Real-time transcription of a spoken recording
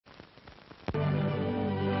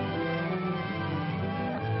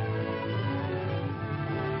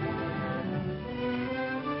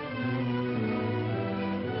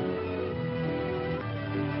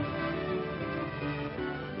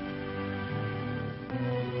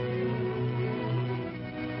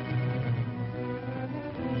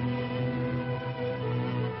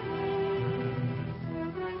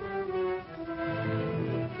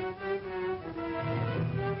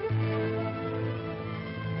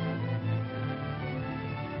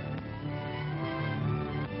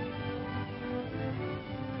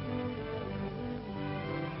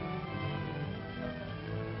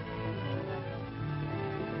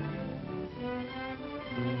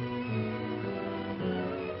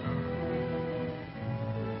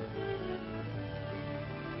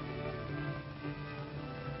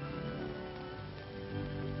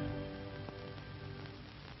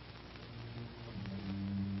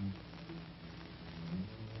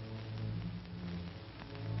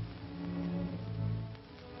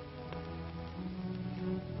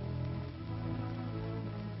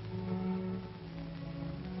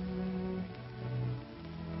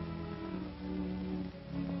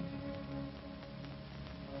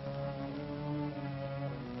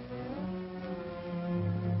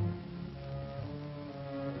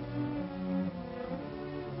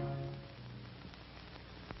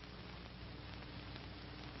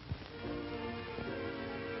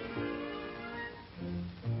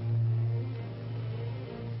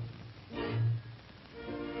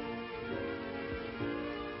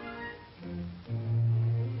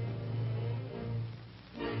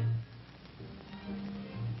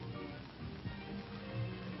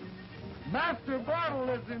Master Bartle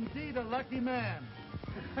is indeed a lucky man.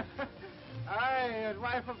 Aye, his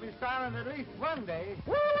wife will be silent at least one day.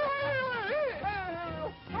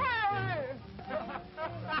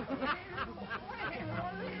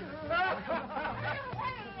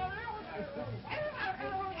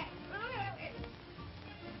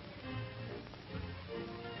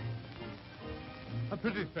 A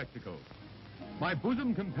pretty spectacle. My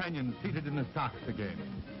bosom companion seated in the stocks again.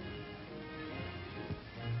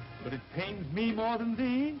 But it pains me more than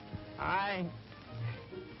thee. Aye.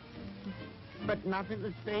 But not in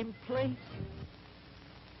the same place.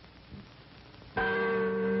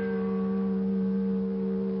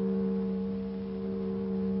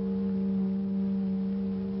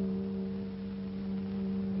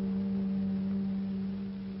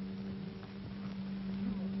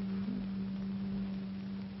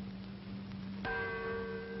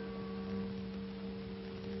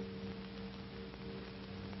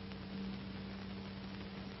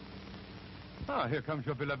 Ah, here comes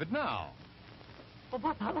your beloved now. Oh,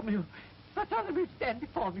 Bartholomew, stand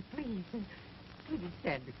before me, please. Please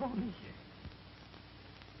stand before me.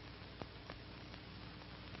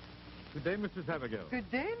 Good day, Mistress Abigail. Good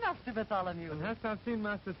day, Master Bartholomew. And hast thou seen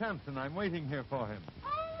Master Sampson? I'm waiting here for him. Oh,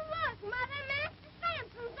 look, Mother, Master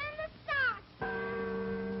Sampson's in the stocks.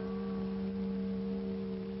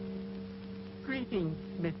 Greetings,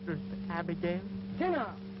 Mistress Abigail. Sinner!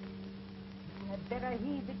 You had better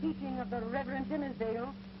heed the teaching of the Reverend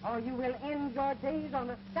Dimmersdale, or you will end your days on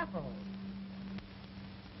the scaffold.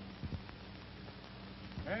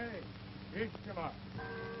 Hey, Ishkama.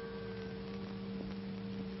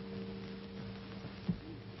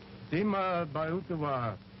 Dima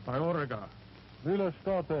Bautova, Baorega. Vila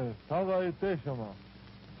State, Taga i Teshama.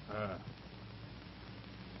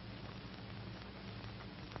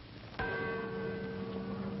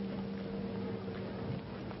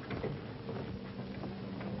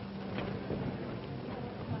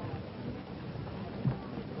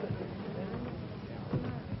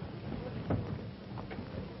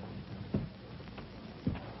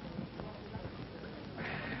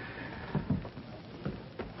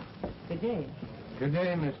 Good day. Good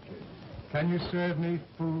day, mistress. Can you serve me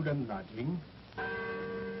food and lodging?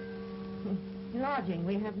 Lodging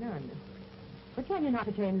we have none. But can you not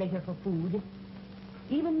return later for food?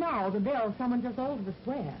 Even now, the bell summons us all to the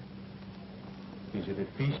square. Is it a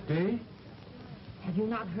feast day? Have you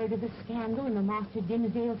not heard of the scandal in the Master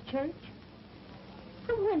Dimsdale's church?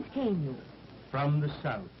 From whence came you? From the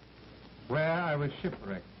south, where I was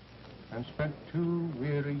shipwrecked and spent 2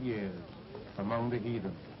 weary years among the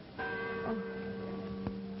heathen. Oh.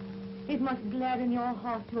 It must gladden your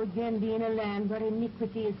heart to again be in a land where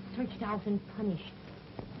iniquity is searched out and punished.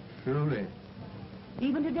 Truly.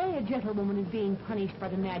 Even today, a gentlewoman is being punished by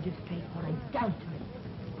the magistrate for adultery.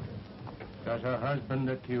 Does her husband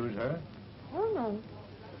accuse her? Oh, no.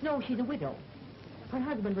 No, she's a widow. Her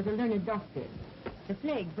husband was a learned doctor. The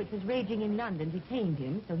plague which was raging in London detained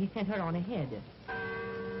him, so he sent her on ahead.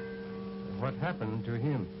 What happened to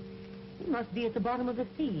him? He must be at the bottom of the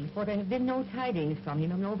sea, for there have been no tidings from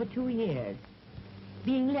him in over 2 years.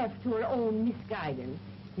 Being left to her own misguidance,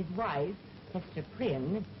 his wife, Hester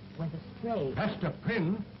Prynne, was astray. Hester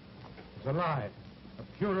Prynne is alive. A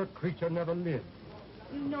purer creature never lived.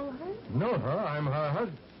 You know her? Know her? I'm her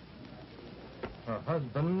husband. Her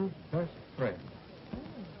husband's best friend.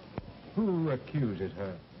 Who accuses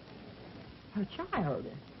her? Her child.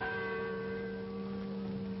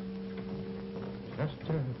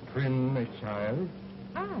 Hester Prynne, a child?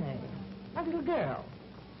 Aye, a little girl.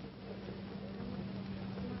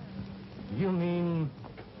 You mean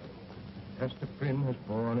Hester Prynne has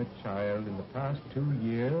borne a child in the past 2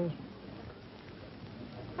 years?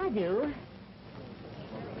 I do.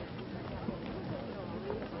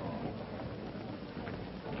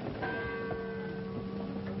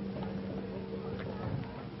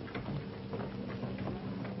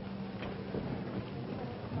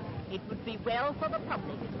 It would be well for the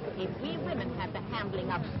public if we women had the handling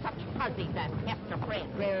of such fuzzies as Hester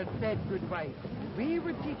Prynne. Well said, good wife. We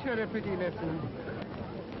would teach her a pretty lesson.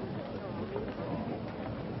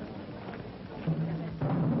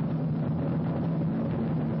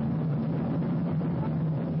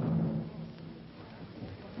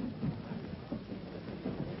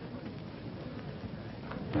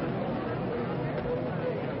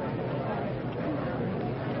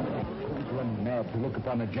 To look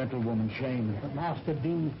upon a gentlewoman's shame. But Master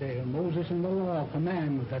Dimsdale, Moses in the law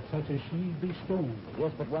commands that such as she be stoned.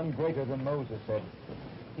 Yes, but one greater than Moses said,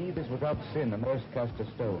 "He that is without sin, and first cast a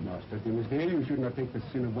stone." Master Dimsdale, you should not take the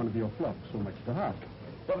sin of one of your flock so much to heart.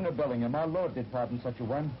 Governor Bellingham, our Lord did pardon such a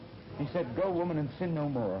one. He said, "Go, woman, and sin no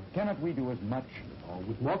more." Cannot we do as much? Oh,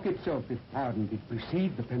 with walk itself, if pardon did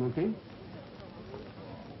precede the penalty.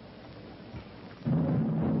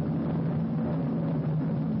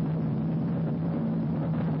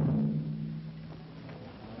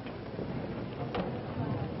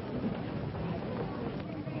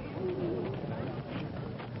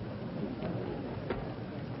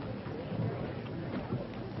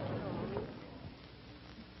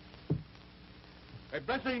 A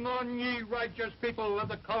blessing on ye righteous people of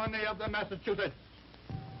the colony of the Massachusetts.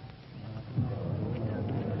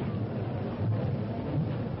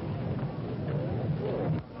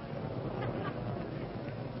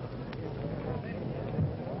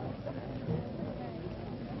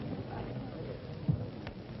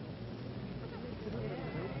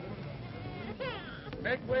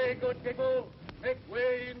 Make way, good people. Make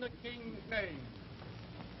way in the king's name.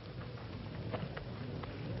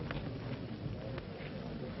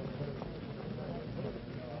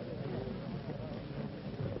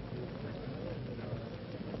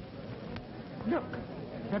 Look,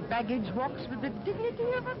 her baggage walks with the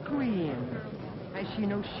dignity of a queen. Has she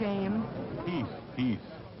no shame? Peace, peace.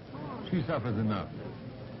 She suffers enough.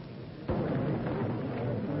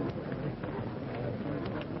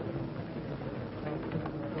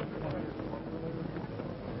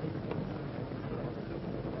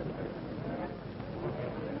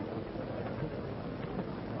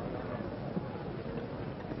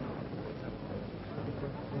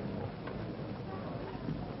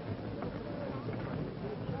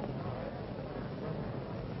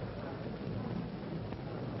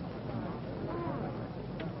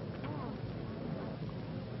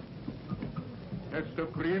 Hester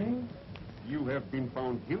Prynne, you have been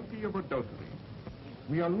found guilty of adultery.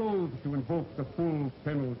 We are loath to invoke the full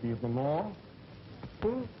penalty of the law.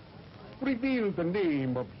 Reveal the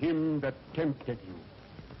name of him that tempted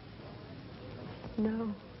you.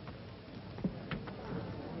 No.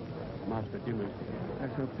 Master Dimmers,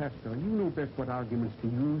 as her pastor, you know best what arguments to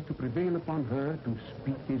use to prevail upon her to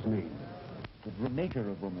speak his name. It was the nature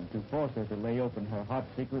of woman to force her to lay open her heart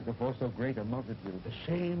secret before so great a multitude. The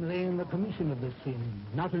shame lay in the commission of the sin,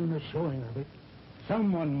 not in the showing of it.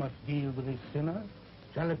 Someone must deal with this sinner.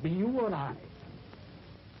 Shall it be you or I?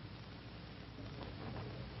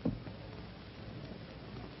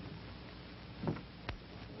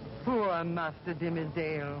 Poor Master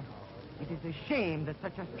Dimmersdale. It is a shame that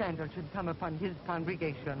such a scandal should come upon his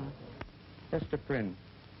congregation. Hester Prynne,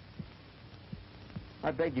 I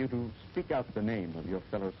beg you to speak out the name of your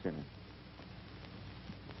fellow sinner.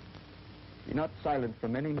 Be not silent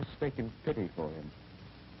from any mistaken pity for him,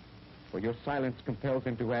 for your silence compels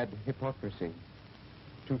him to add hypocrisy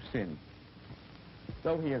to sin,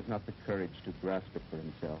 though he has not the courage to grasp it for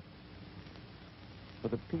himself. For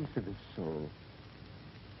the peace of his soul,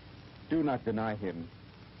 do not deny him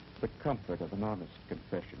the comfort of an honest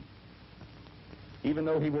confession, even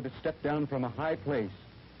though he were to step down from a high place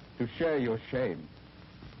to share your shame.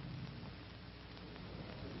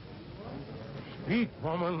 Speak,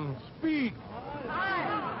 woman, speak!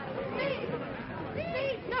 Speak!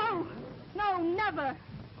 Speak! No! No, never!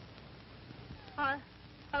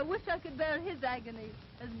 I wish I could bear his agony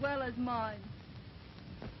as well as mine.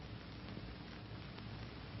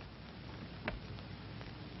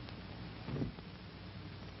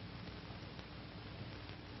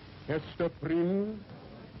 Hester Prynne,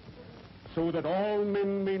 so that all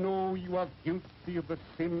men may know you are guilty of the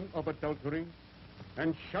sin of adultery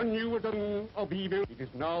and shun you as an of evil, it is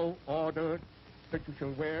now ordered that you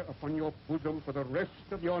shall wear upon your bosom for the rest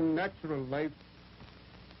of your natural life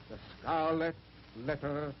the Scarlet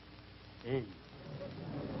Letter A.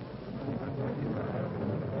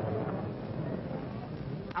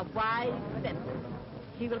 A wise sentence.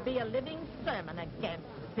 She will be a living sermon against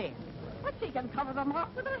sin. But she can cover the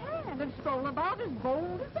mark with her hand and stroll about as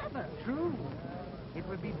bold as ever. True. It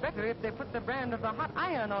would be better if they put the brand of the hot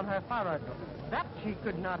iron on her forehead. That she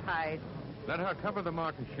could not hide. Let her cover the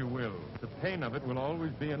mark as she will. The pain of it will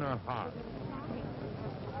always be in her heart.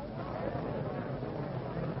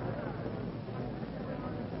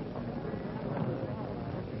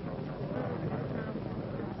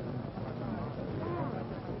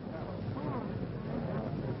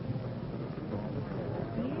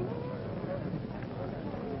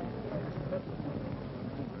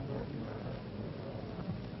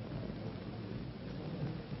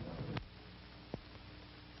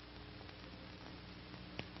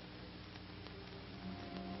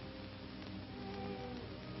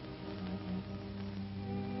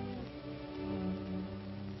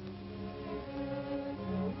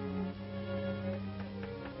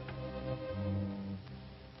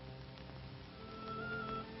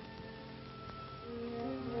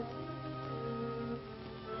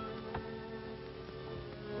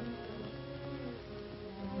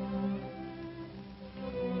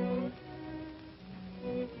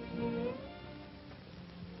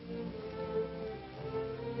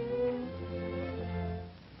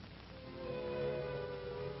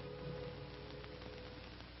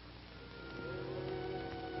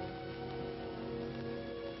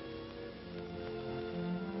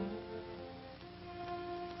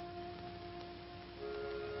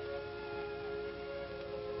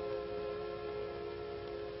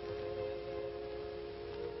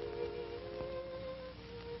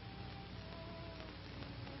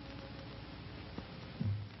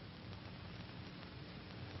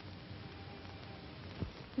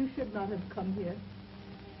 You should not have come here.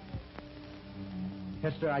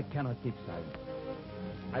 Hester, I cannot keep silent.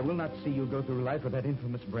 I will not see you go through life with that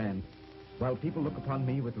infamous brand, while people look upon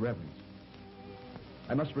me with reverence.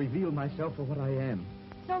 I must reveal myself for what I am.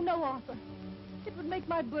 No, no, Arthur. It would make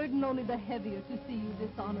my burden only the heavier to see you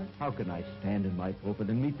dishonored. How can I stand in my pulpit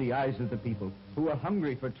and meet the eyes of the people who are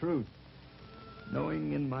hungry for truth,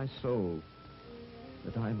 knowing in my soul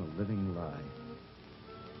that I'm a living lie?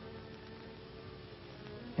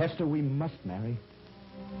 Hester, we must marry.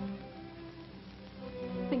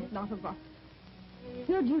 Think not of us.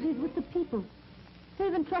 Your duty is with the people.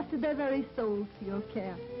 They've entrusted their very souls to your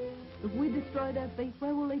care. If we destroy their faith,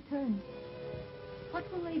 where will they turn?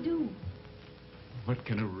 What will they do? What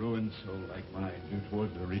can a ruined soul like mine do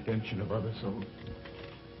towards the redemption of other souls?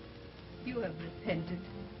 You have repented.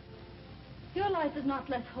 Your life is not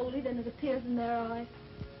less holy than it appears in their eyes.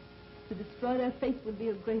 To destroy their faith would be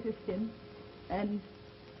a greater sin, and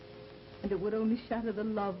it would only shatter the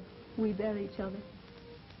love we bear each other.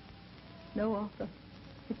 No, Arthur,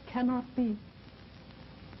 it cannot be.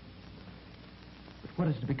 But what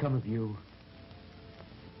is to become of you?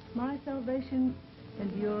 My salvation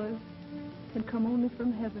and yours can come only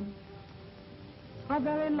from heaven. Our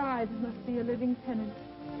very lives must be a living penance.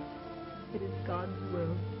 It is God's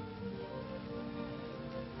will.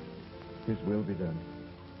 His will be done.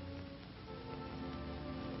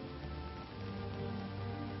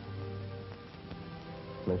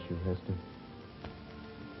 Bless you, Hester.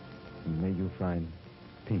 And may you find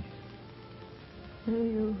peace. May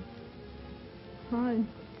you find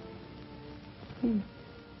peace.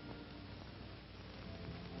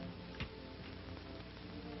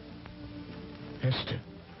 Hester.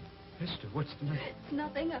 Hester, what's the matter?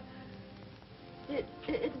 Nothing.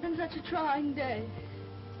 It's been such a trying day.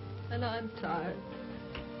 And I'm tired.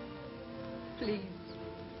 Please.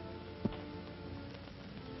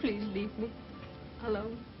 Please leave me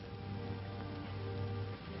alone.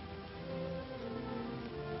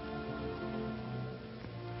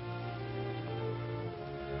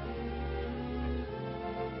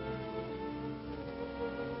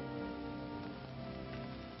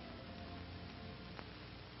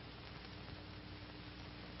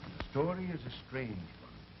 The story is a strange one.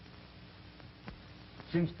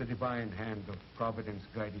 Since the divine hand of Providence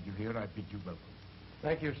guided you here, I bid you welcome.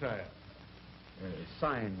 Thank you, sire.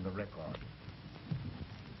 Sign the record.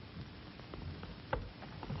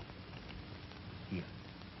 Here.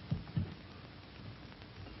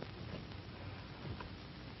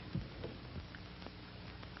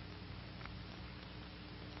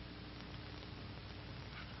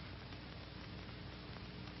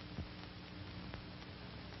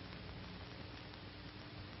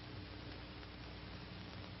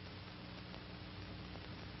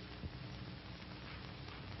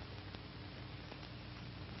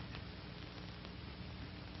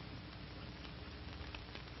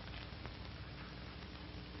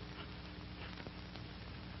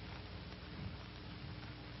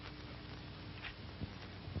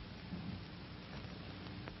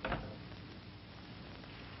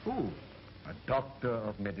 Oh, a doctor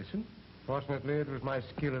of medicine? Fortunately, it was my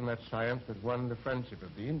skill in that science that won the friendship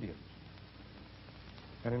of the Indians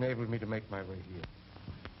and enabled me to make my way here.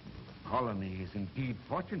 The colony is indeed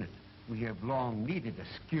fortunate. We have long needed a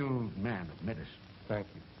skilled man of medicine. Thank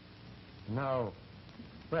you. Now,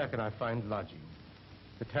 where can I find lodging?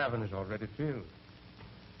 The tavern is already filled.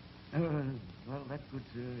 Well, that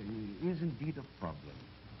is indeed a problem.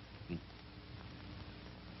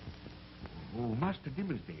 Oh, Master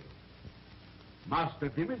Dimmersdale. Master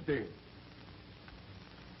Dimmersdale.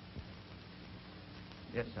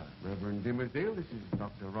 Yes, sir. Reverend Dimmersdale, this is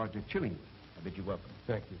Dr. Roger Chillingworth. I bid you welcome.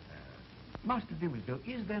 Thank you. Master Dimmersdale,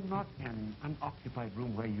 is there not an unoccupied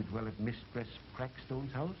room where you dwell at Mistress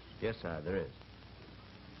Crackstone's house? Yes, sir, there is.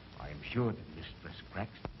 I am sure that Mistress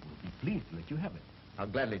Crackstone will be pleased to let you have it. I'll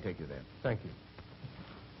gladly take you there. Thank you.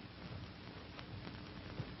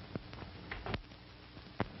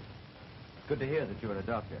 Good to hear that you're a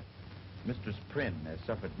doctor. Mistress Prynne has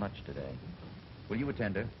suffered much today. Will you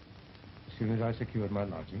attend her? As soon as I secured my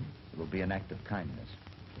lodging. It will be an act of kindness.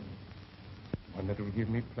 One that will give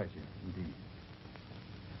me pleasure, indeed.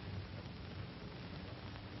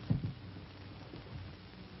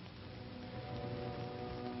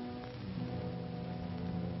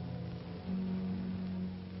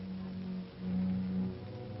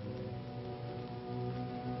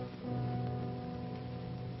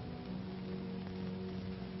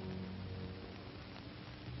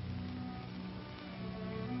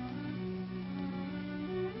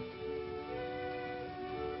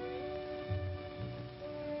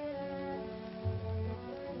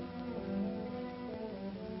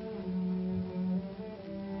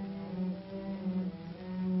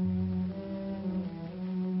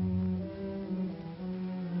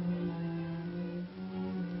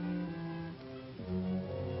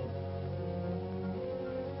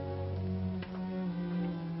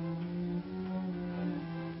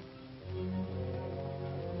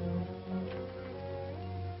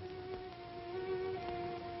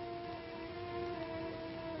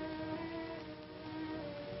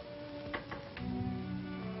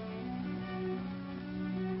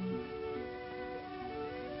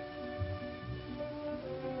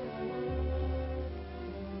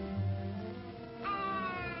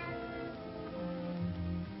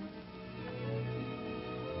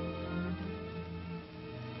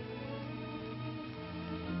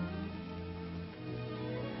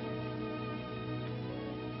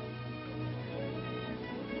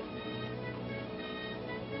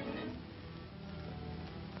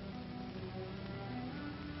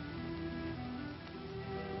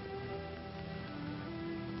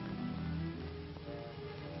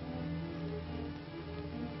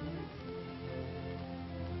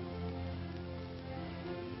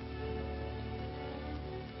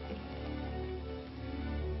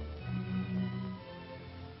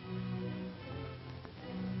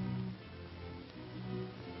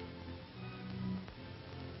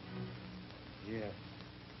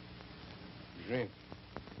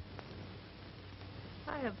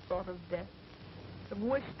 have thought of death, have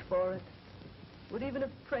wished for it, would even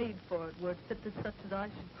have prayed for it, were it fit that such as I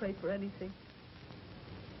should pray for anything.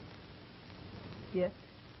 Yet,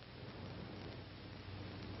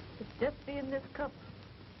 if death be in this cup,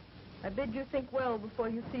 I bid you think well before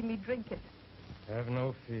you see me drink it. Have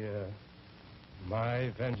no fear. My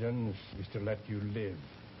vengeance is to let you live.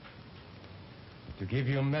 To give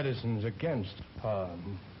you medicines against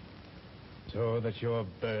harm, so that your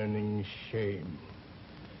burning shame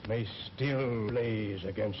may still blaze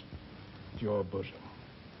against your bosom.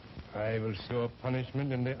 I will show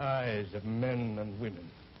punishment in the eyes of men and women.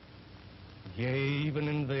 Yea, even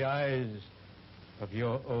in the eyes of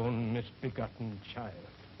your own misbegotten child.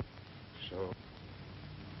 So...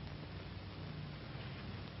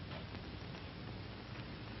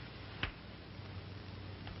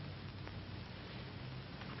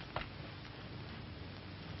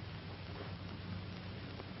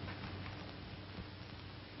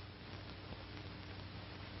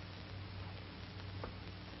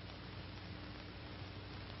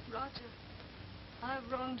 Roger, I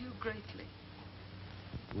have wronged you greatly.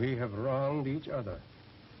 We have wronged each other.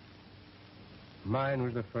 Mine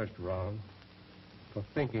was the first wrong, for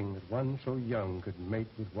thinking that one so young could mate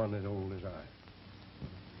with one as old as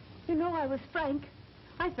I. You know I was frank.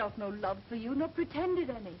 I felt no love for you, nor pretended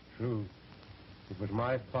any. True. It was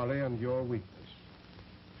my folly and your weakness.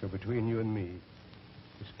 So between you and me,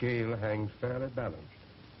 the scale hangs fairly balanced.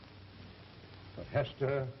 But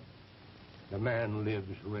Hester, the man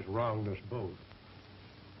lives who has wronged us both.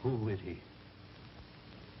 Who is he?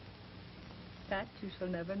 That you shall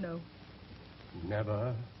never know.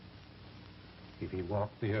 Never. If he walk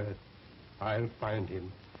the earth, I'll find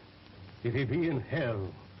him. If he be in hell,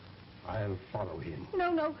 I'll follow him.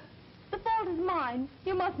 No, no. The fault is mine.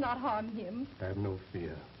 You must not harm him. Have no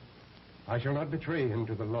fear. I shall not betray him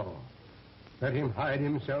to the law. Let him hide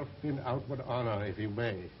himself in outward honor if he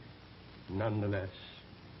may. Nonetheless,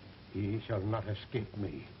 he shall not escape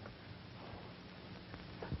me.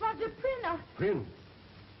 Roger Prynne. Prynne.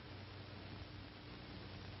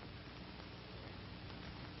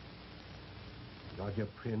 Roger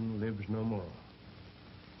Prynne lives no more.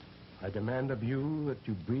 I demand of you that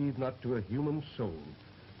you breathe not to a human soul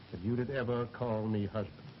that you did ever call me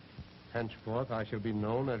husband. Henceforth, I shall be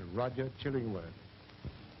known as Roger Chillingworth.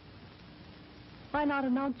 Why not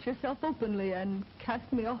announce yourself openly and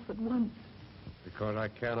cast me off at once? Because I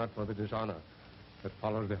care not for the dishonor that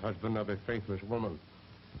follows the husband of a faithless woman.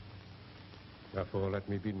 Therefore, let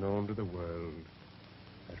me be known to the world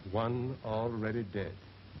as one already dead.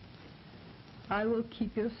 I will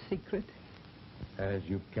keep your secret. As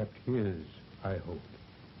you kept his, I hope.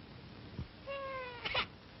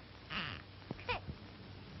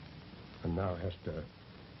 And now, Hester,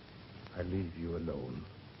 I leave you alone.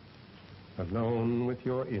 Alone with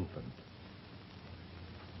your infant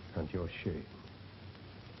and your shame.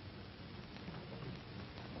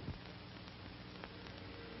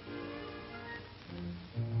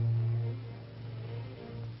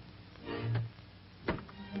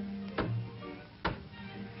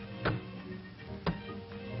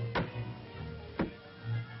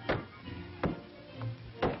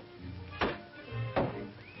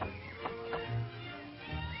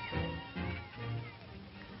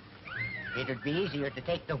 It would be easier to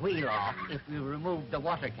take the wheel off if we removed the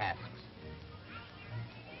water casks.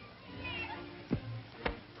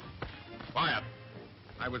 Quiet.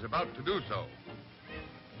 I was about to do so.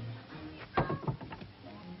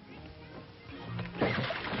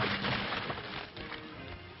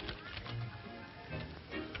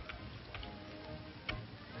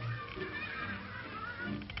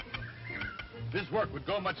 This work would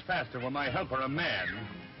go much faster were my helper a man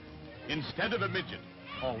instead of a midget.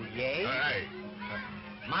 Oh, yea? Aye.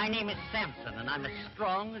 My name is Samson, and I'm as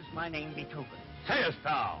strong as my name betokens. Sayest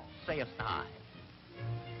thou? Sayest I.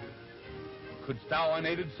 Couldst thou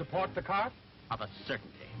unaided support the cart? Of a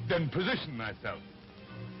certainty. Then position thyself.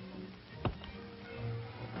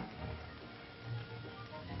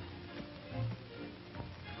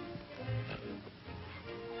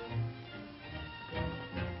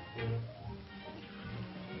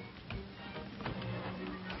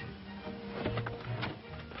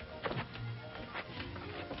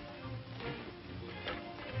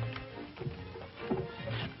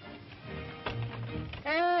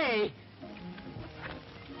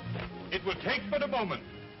 It will take but a moment.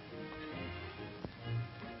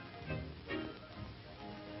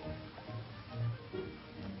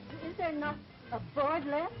 Is there not a board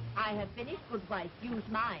left? I have finished, good wife. Use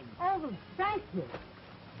mine. Oh, thank you.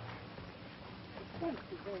 Thank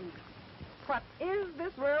you very much. What is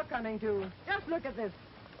this world coming to? Just look at this.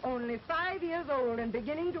 Only 5 years old and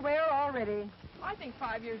beginning to wear already. I think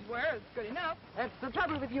 5 years' wear is good enough. That's the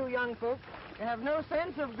trouble with you young folks. You have no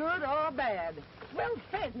sense of good or bad. Well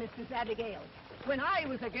said, Mrs. Abigail. When I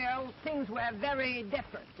was a girl, things were very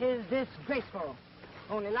different. Is disgraceful.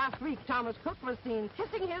 Only last week, Thomas Cook was seen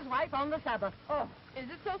kissing his wife on the Sabbath. Oh, Is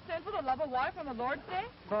it so sinful to love a wife on the Lord's Day?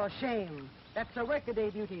 for shame. That's a workaday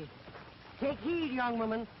duty. Take heed, young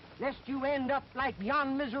woman, lest you end up like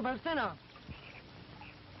yon miserable sinner.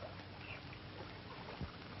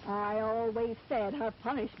 I always said her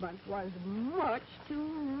punishment was much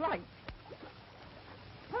too light.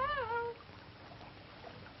 Hello.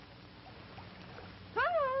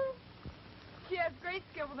 Hello. She has great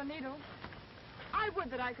skill with a needle. I would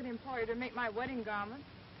that I could employ her to make my wedding garments.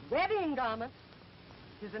 Wedding garments?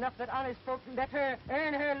 'Tis enough that honest folk let her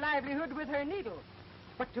earn her livelihood with her needle.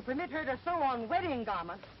 But to permit her to sew on wedding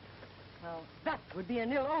garments, well, that would be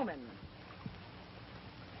an ill omen.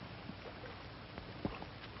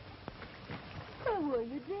 Who were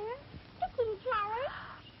you, dear? Picking flowers.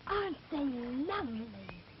 Aren't they lovely?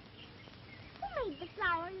 Who made the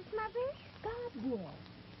flowers, Mother? God did.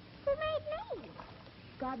 Who made me?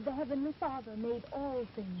 God the Heavenly Father made all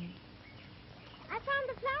things. I found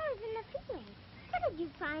the flowers in the field. How did you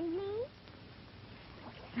find me?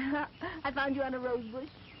 I found you on a rose bush.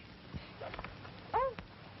 Oh.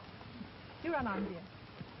 You run on, dear.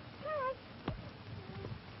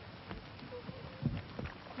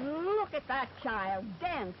 Look at that child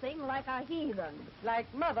dancing like a heathen.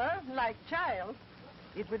 Like mother, like child.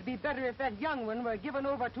 It would be better if that young one were given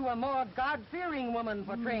over to a more God-fearing woman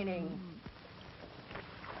for training.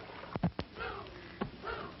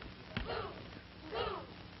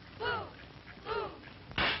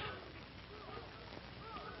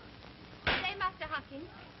 Say, Master Hawkins,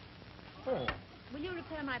 Oh. will you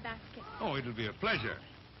repair my basket? Oh, it'll be a pleasure.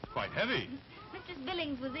 Quite heavy. Mistress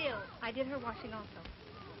Billings was ill. I did her washing also.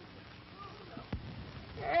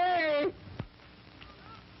 Hey!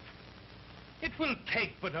 It will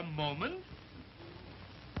take but a moment.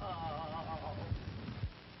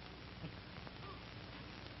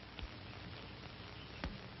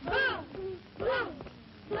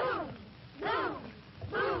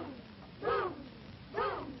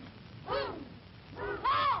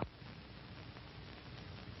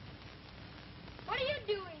 What are you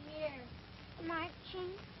doing here?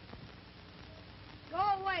 Marching. Go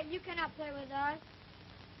away. You cannot play with us.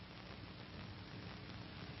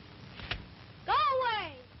 Go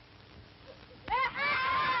away!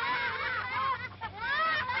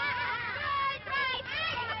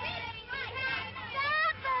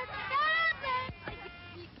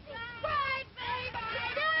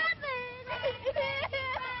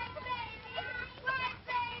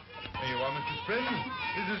 There you are, Mrs. Prim.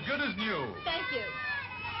 It's as good as new. Thank you.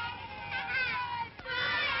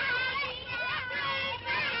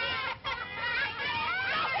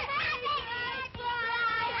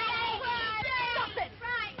 Stop it!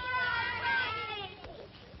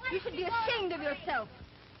 You should be ashamed of yourself.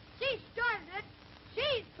 She started it.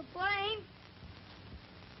 She's to blame.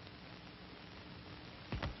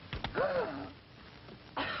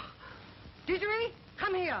 Didgery,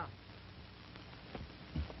 come here.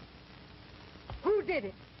 Who did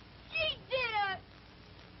it? She did it.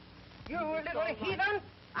 You little heathen.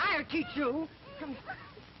 I'll teach you.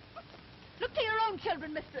 Look to your own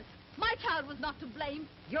children, mistress. My child was not to blame.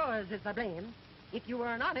 Yours is the blame. If you were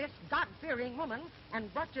an honest, God-fearing woman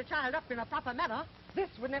and brought your child up in a proper manner, this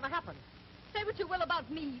would never happen. Say what you will about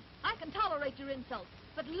me. I can tolerate your insults.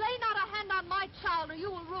 But lay not a hand on my child or you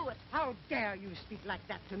will rue it. How dare you speak like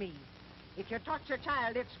that to me? If you taught your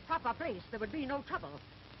child its proper place, there would be no trouble.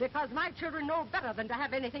 Because my children know better than to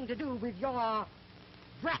have anything to do with your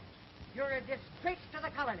brat. You're a disgrace to the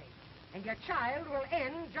colony, and your child will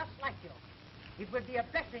end just like you. It would be a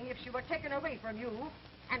blessing if she were taken away from you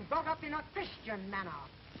and brought up in a Christian manner.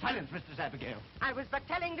 Silence, Mistress Abigail. I was but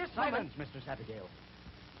telling this woman... Silence, Mistress Abigail.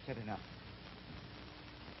 Said enough.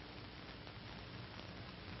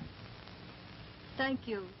 Thank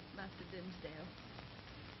you, Master Dimsdale.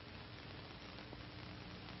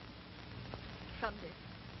 Come, dear.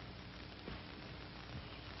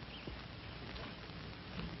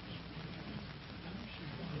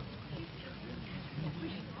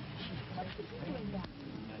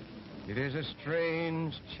 It is a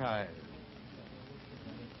strange child.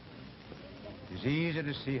 It's easy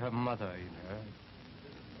to see her mother in her.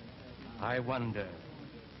 I wonder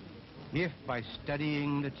if by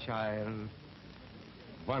studying the child,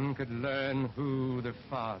 one could learn who the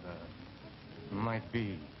father might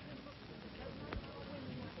be.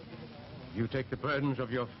 You take the burdens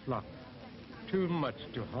of your flock too much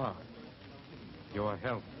to heart. Your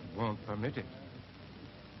health won't permit it.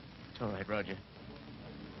 It's all right, Roger.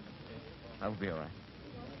 I'll be all right.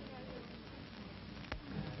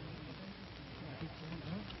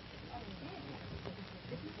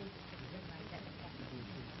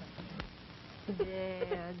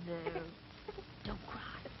 There. Don't cry.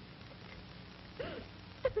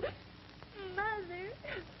 Mother,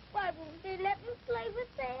 why won't they let me play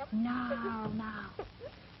with them? Now.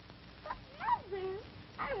 But Mother,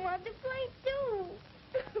 I want to play too.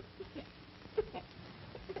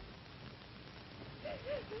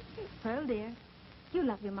 Pearl, dear, you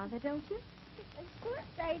love your mother, don't you? Of course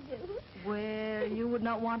I do. Well, you would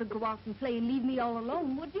not want to go out and play and leave me all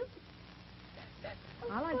alone, would you?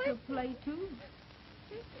 I like to play, too.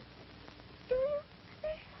 Do you?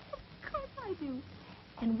 Of course I do.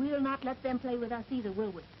 And we'll not let them play with us either,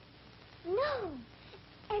 will we? No.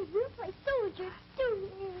 And we'll play soldier, too.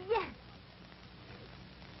 Yes.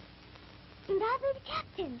 And I'll be the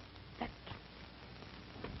captain.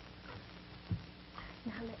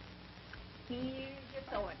 Now, let's... Here's your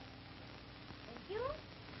sword. And you?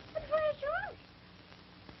 But where's yours?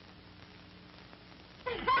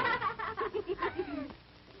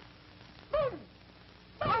 Boom!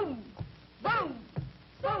 Boom! Boom!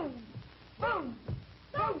 Boom! Boom!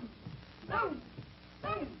 Boom! Boom!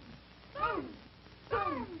 Boom! Boom!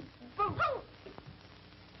 Boom! Boom!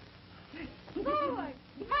 Forward!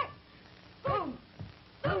 Hey! Boom!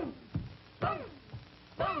 Boom! Boom!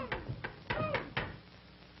 Boom!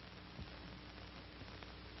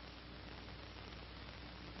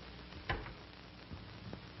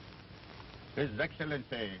 His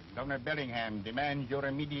Excellency, Governor Bellingham, demands your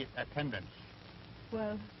immediate attendance.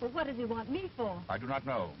 Well, what does he want me for? I do not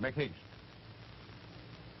know. Make haste.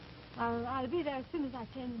 I'll be there as soon as I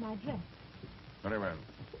change my dress. Very well.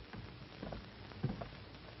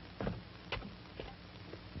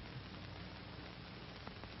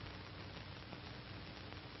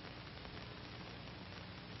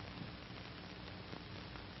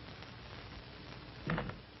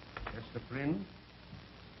 Mr. Flynn,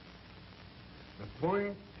 the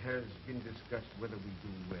point has been discussed whether we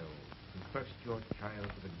do well to trust your child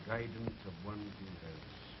to the guidance of one who has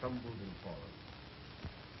stumbled and fallen.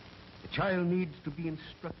 The child needs to be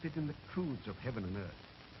instructed in the truths of heaven and earth.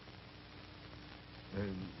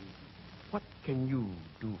 What can you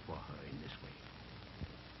do for her in this way?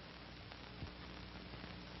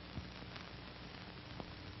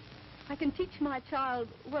 I can teach my child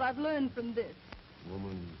what I've learned from this.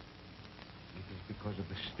 Woman, it is because of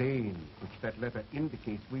the stain which that letter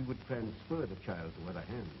indicates we would transfer the child to other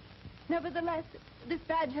hands. Nevertheless, this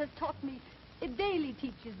badge has taught me, it daily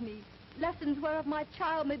teaches me, lessons whereof my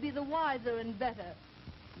child may be the wiser and better.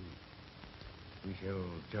 We shall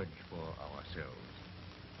judge for ourselves.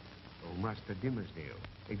 Oh, Master Dimmersdale,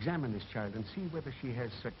 examine this child and see whether she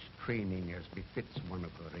has such training as befits one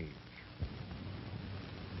of her age.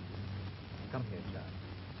 Come here, child.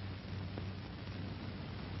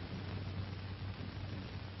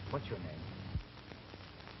 What's your name?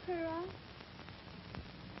 Pearl.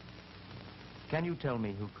 Can you tell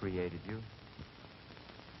me who created you?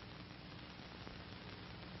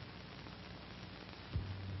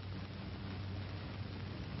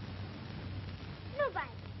 Nobody.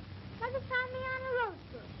 Mother found me on a rose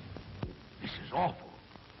bush. This is awful.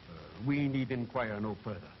 We need inquire no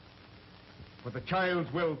further. For the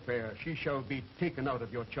child's welfare, she shall be taken out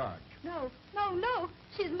of your charge. No.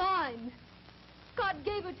 She's mine. God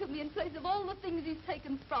gave her to me in place of all the things he's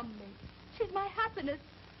taken from me. She's my happiness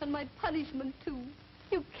and my punishment, too.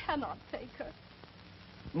 You cannot take her.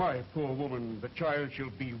 My poor woman, the child shall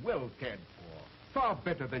be well cared for. Far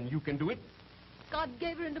better than you can do it. God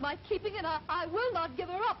gave her into my keeping, and I will not give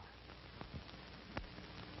her up.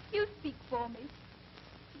 You speak for me.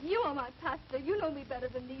 You are my pastor. You know me better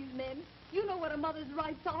than these men. You know what a mother's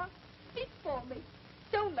rights are. Speak for me.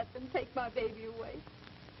 Don't let them take my baby away.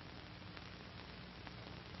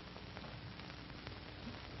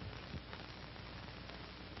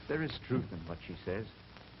 There is truth in what she says.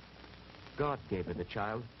 God gave her the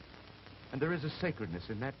child, and there is a sacredness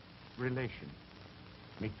in that relation.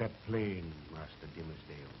 Make that plain, Master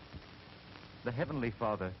Dimmersdale. The Heavenly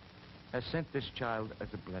Father has sent this child as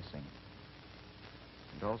a blessing,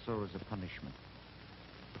 and also as a punishment,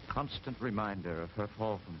 a constant reminder of her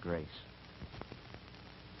fall from grace.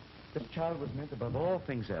 This child was meant, above all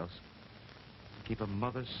things else, to keep a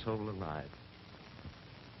mother's soul alive.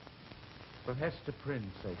 For Hester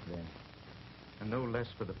Prynne's sake, then, and no less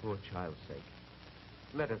for the poor child's sake,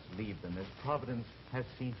 let us leave them as Providence has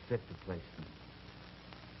seen fit to place them.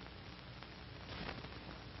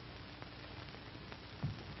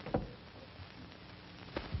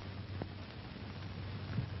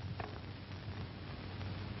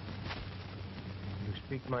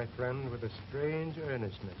 speak, my friend, with a strange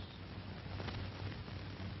earnestness.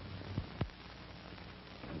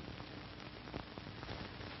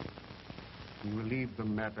 We will leave the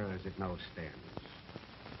matter as it now stands,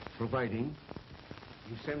 providing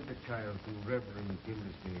you send the child to Reverend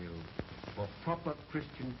Gilsdale for proper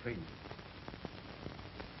Christian training.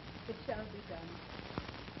 It shall be done.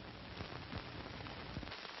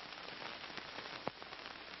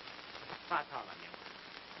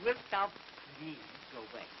 Bartholomew, wilt thou please go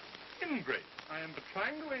away? Ingrate, I am but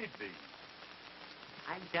trying to aid thee.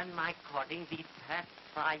 I've done my courting these past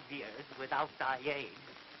 5 years without thy aid,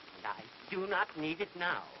 and I do not need it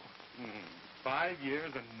now. 5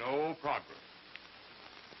 years and no progress.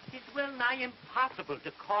 It's well nigh impossible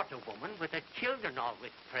to court a woman with her children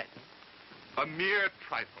always present. A mere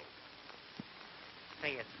trifle.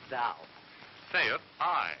 Sayest thou. Saith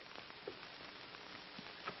I.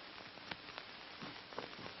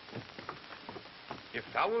 If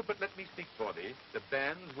thou wilt but let me speak for thee, the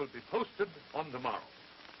banns will be posted on the morrow.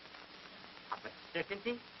 Of a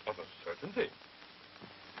certainty? Of a certainty.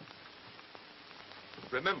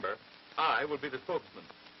 Remember, I will be the spokesman.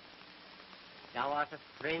 Thou art a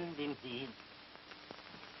friend indeed.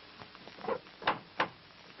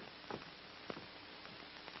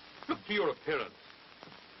 Look to your appearance.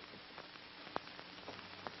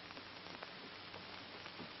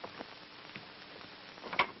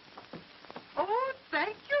 Oh,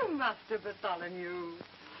 thank you, Master Bartholomew.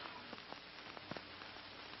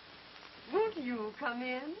 Won't you come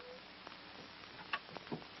in?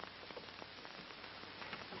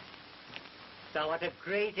 Thou art a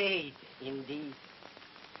great aid, indeed.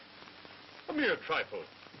 A mere trifle.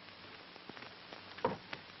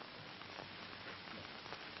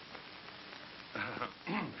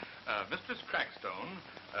 Mistress Crackstone,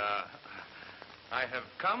 I have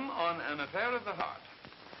come on an affair of the heart.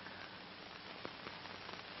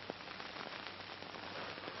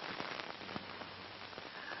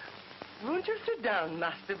 Won't you sit down,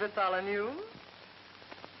 Master Bartholomew?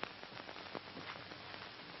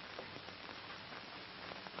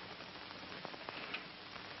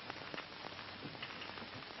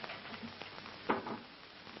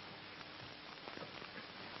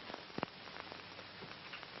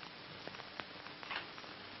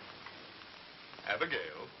 Abigail.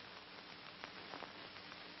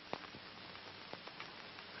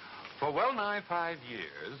 For well nigh 5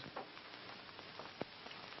 years,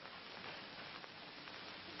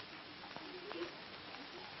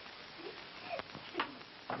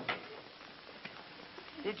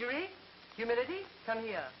 Did you read? Humility, come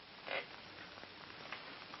here.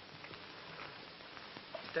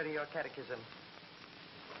 Study your catechism.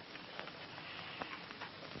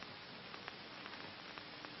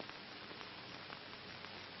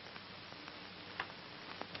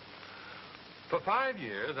 for 5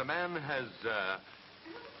 years, a man has,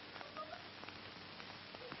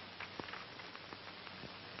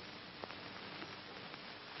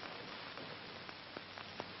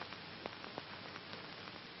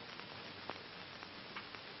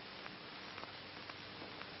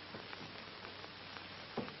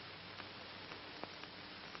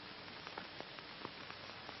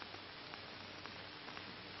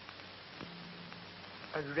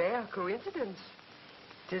 A rare coincidence.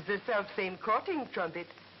 'Tis the self-same courting trumpet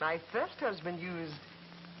my first husband used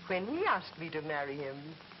when he asked me to marry him.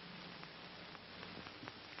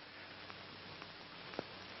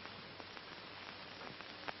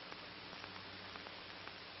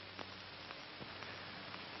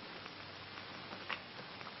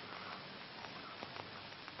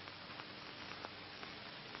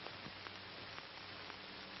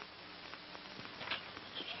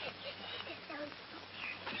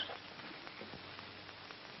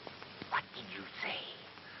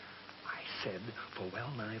 Said, for well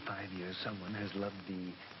nigh 5 years, someone has loved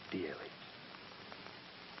thee dearly.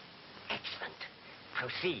 Excellent.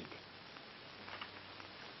 Proceed.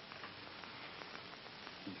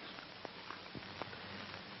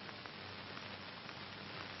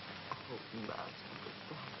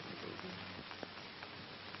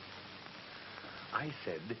 I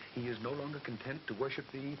said he is no longer content to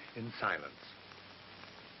worship thee in silence.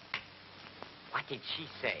 What did she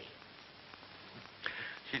say?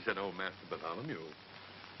 She said, "Oh, Master Bartholomew."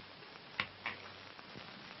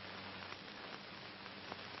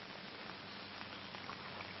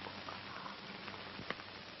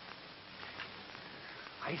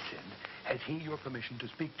 I said, has he your permission to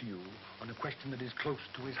speak to you on a question that is close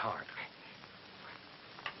to his heart?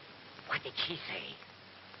 What did she say?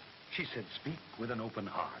 She said, speak with an open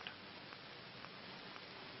heart.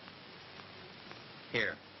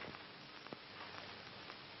 Here.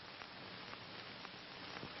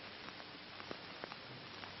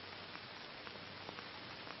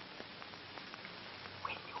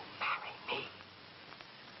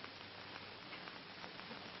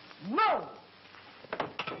 No!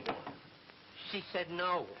 She said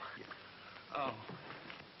no. Oh.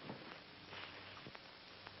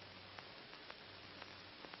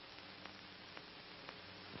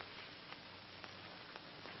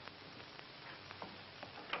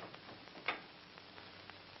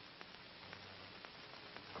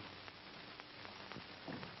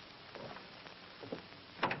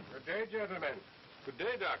 Good day, gentlemen. Good day,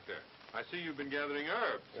 Doctor. I see you've been gathering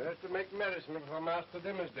herbs. That's to make medicine for Master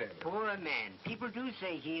Dimmersdale. Poor man. People do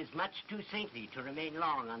say he is much too saintly to remain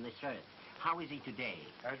long on this earth. How is he today?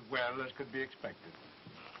 As well as could be expected.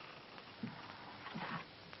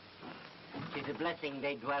 Tis a blessing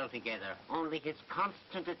they dwell together. Only his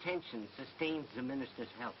constant attention sustains the minister's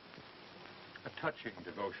health. A touching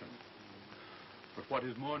devotion. But what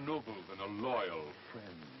is more noble than a loyal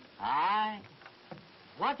friend? Aye.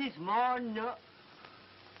 What is more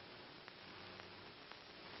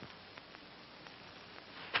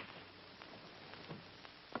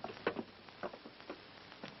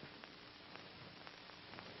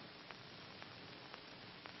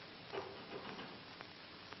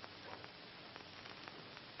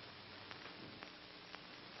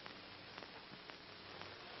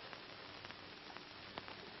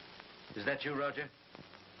Is that you, Roger?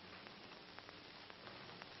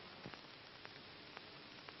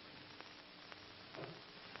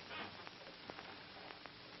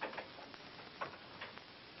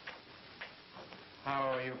 How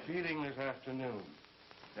are you feeling this afternoon?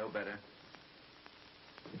 No better.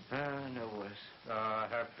 No worse.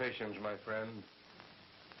 Have patience, my friend.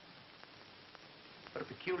 What a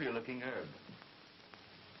peculiar-looking herb.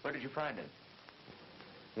 Where did you find it?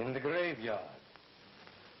 In the graveyard.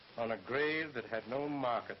 On a grave that had no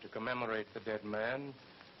marker to commemorate the dead man,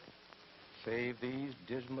 save these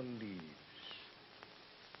dismal leaves.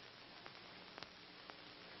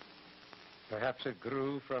 Perhaps it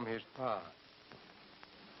grew from his heart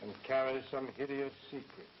and carries some hideous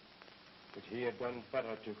secret which he had done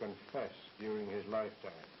better to confess during his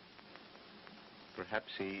lifetime.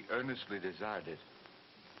 Perhaps he earnestly desired it,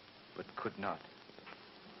 but could not.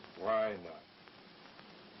 Why not?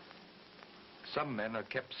 Some men are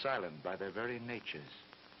kept silent by their very natures.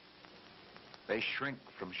 They shrink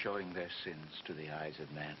from showing their sins to the eyes of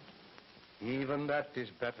man. Even that is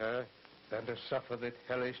better than to suffer the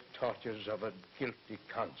hellish tortures of a guilty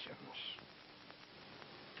conscience.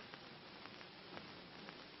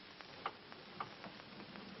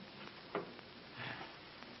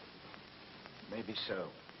 Maybe so.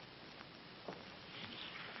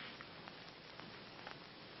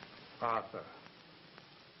 Arthur,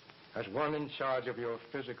 as one in charge of your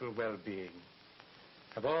physical well-being,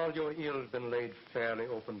 have all your ills been laid fairly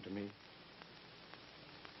open to me?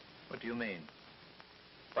 What do you mean?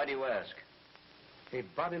 Why do you ask? A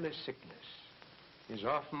bodily sickness is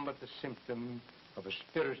often but the symptom of a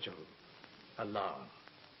spiritual alarm.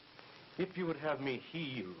 If you would have me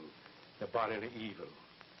heal the bodily evil,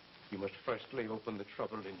 you must first lay open the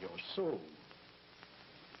trouble in your soul.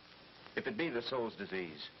 If it be the soul's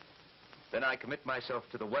disease, then I commit myself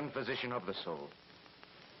to the one physician of the soul.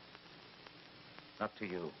 Not to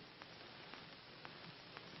you.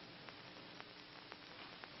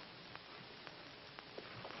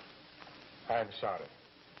 I'm sorry.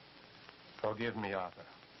 Forgive me, Arthur.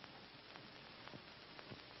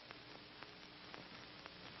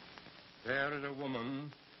 There is a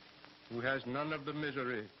woman who has none of the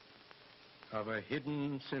misery of a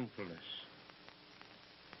hidden sinfulness.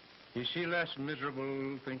 Is she less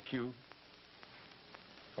miserable, think you,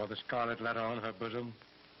 for the Scarlet Letter on her bosom?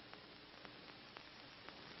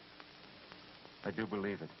 I do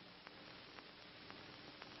believe it.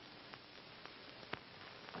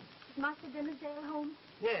 Is Master Dimmersdale home?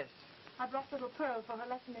 Yes. I brought little Pearl for her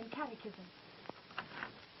lesson in catechism.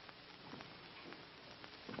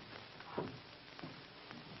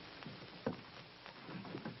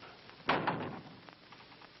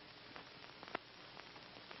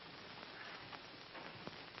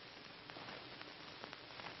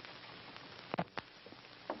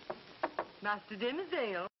 Master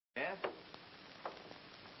Dimmersdale. Yes?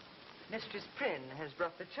 Mistress Prynne has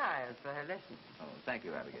brought the child for her lesson. Oh, thank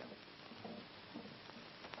you, Abigail.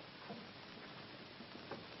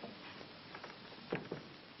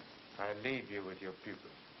 I leave you with your pupil.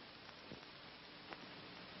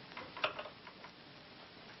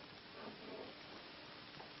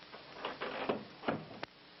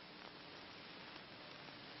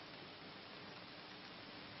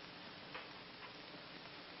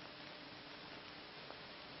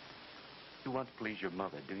 You want to please your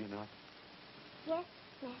mother, do you not? Yes,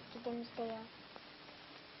 Master Dimsdale.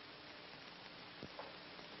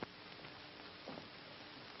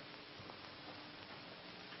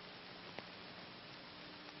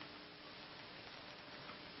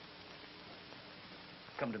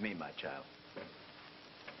 Come to me, my child.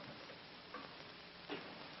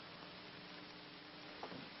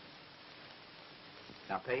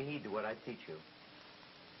 Now pay heed to what I teach you.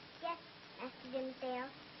 Yes, Master Dimmesdale.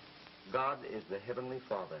 God is the Heavenly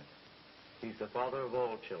Father. He's the Father of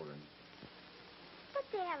all children. But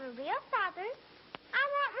they have a real father. I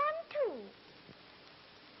want one,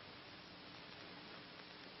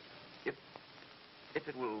 too. If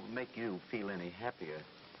it will make you feel any happier,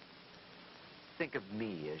 think of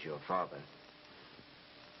me as your father.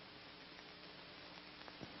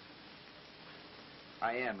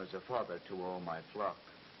 I am as a father to all my flock.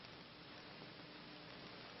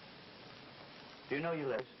 Do you know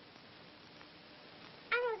Ulysses?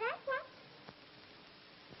 I know that one.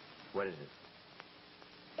 What is it?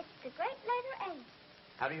 It's the great letter A.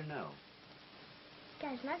 How do you know?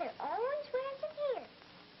 Because Mother always wears it here.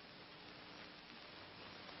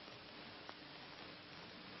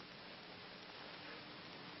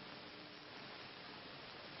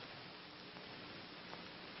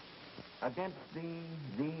 Against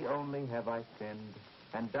thee only have I sinned,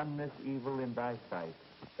 and done this evil in thy sight,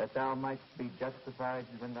 that thou mightst be justified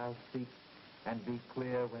when thou speakst, and be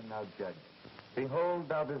clear when thou judgest. Behold,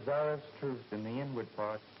 thou desirest truth in the inward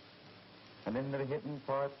parts, and in the hidden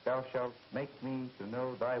parts thou shalt make me to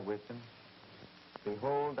know thy wisdom.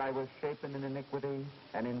 Behold, I was shapen in iniquity,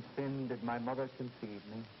 and in sin did my mother conceive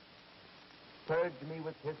me. Purge me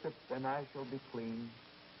with hyssop, and I shall be clean.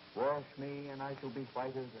 Wash me, and I shall be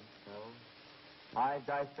whiter than snow. Hide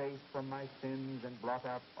thy face from my sins, and blot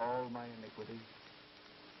out all my iniquities.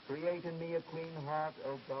 Create in me a clean heart,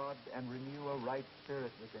 O God, and renew a right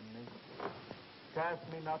spirit within me. Cast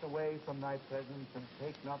me not away from thy presence, and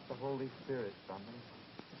take not the Holy Spirit from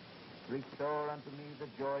me. Restore unto me the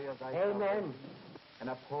joy of thy salvation, and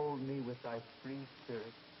uphold me with thy free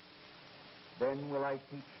spirit. Then will I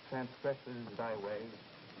teach transgressors thy way,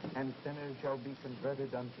 and sinners shall be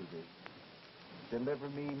converted unto thee. Deliver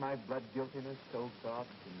me my blood guiltiness, O God,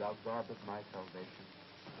 thou God of my salvation,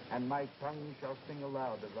 and my tongue shall sing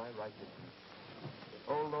aloud of thy righteousness.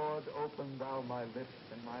 O Lord, open thou my lips,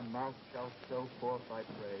 and my mouth shall show forth thy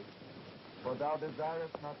praise. For thou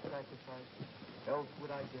desirest not sacrifice, else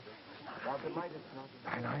would I give it. Thou delightest not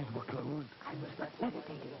in Thine eyes were closed.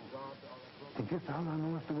 Thinkest thou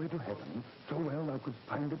knowest the way to heaven so well thou couldst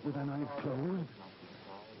find it with thine eyes closed?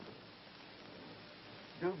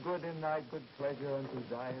 Do good in thy good pleasure unto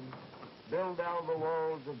Zion. Build thou the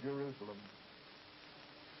walls of Jerusalem.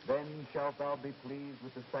 Then shalt thou be pleased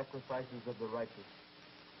with the sacrifices of the righteous,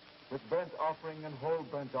 with burnt offering and whole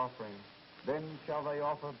burnt offering. Then shall they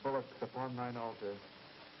offer bullocks upon thine altar.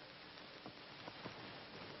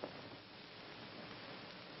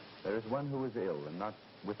 There is one who is ill and not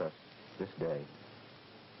with us this day.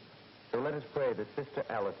 So let us pray that Sister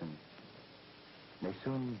Allerton may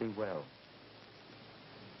soon be well.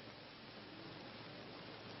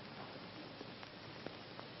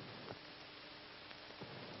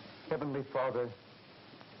 Heavenly Father,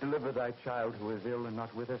 deliver thy child who is ill and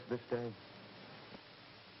not with us this day.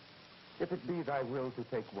 If it be thy will to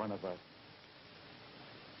take one of us,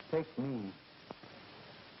 take me.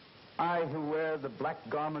 I who wear the black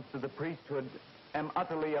garments of the priesthood am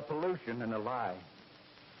utterly a pollution and a lie.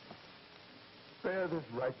 Spare this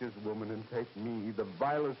righteous woman and take me, the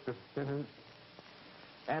vilest of sinners,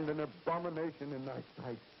 and an abomination in thy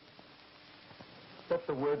sight. Let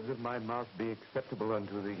the words of my mouth be acceptable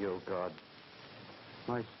unto thee, O God,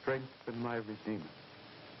 my strength and my redeemer.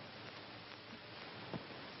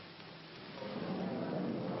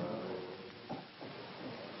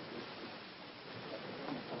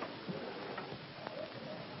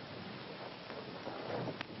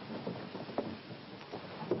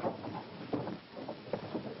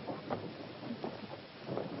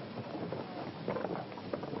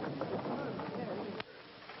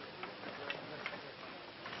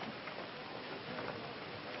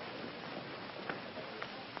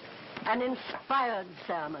 An inspired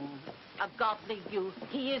sermon. A godly youth.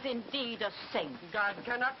 He is indeed a saint. God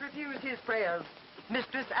cannot refuse his prayers.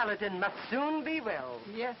 Mistress Allerton must soon be well.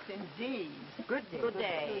 Yes, indeed. Good day. Good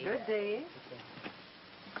day. Good day.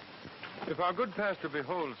 If our good pastor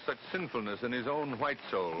beholds such sinfulness in his own white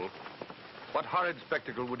soul, what horrid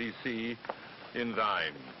spectacle would he see in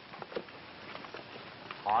thine?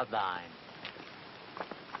 Or thine.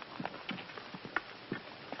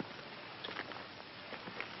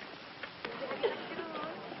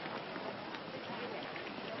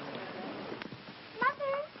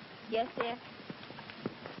 Yes, dear.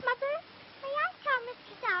 Mother, may I tell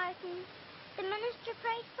Mistress Allerton the minister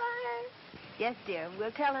prayed for her? Yes, dear.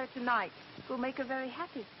 We'll tell her tonight. We'll make her very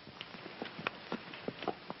happy.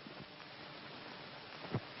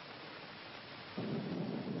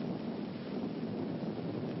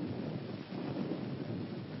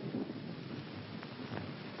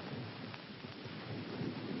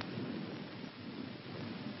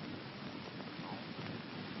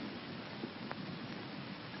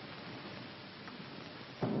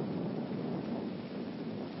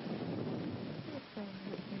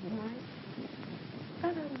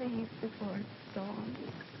 never leave before it's dawn.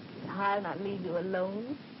 I'll not leave you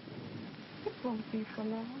alone. It won't be for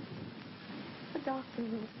long. The doctor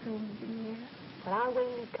will soon be near. Well, I'll wait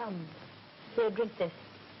till he comes. Here, drink this.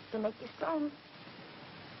 It'll make you strong.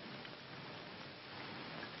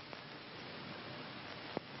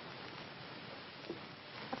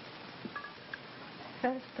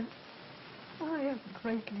 Hester, I have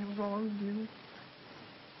greatly wronged you.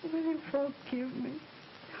 Will you forgive me?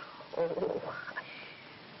 Oh,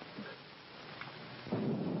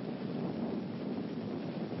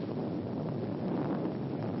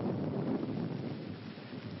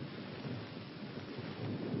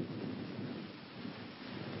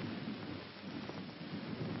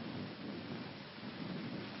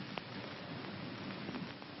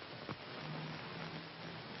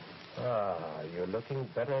 You're looking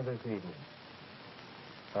better this evening.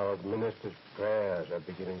 Our minister's prayers are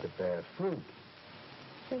beginning to bear fruit.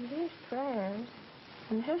 With these prayers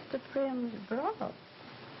and Hester Prim's broth,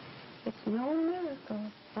 it's no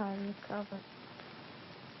miracle I recover.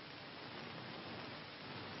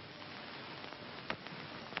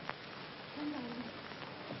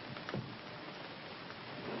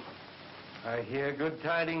 I hear good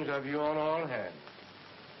tidings of you on all hands.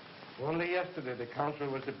 Only yesterday the council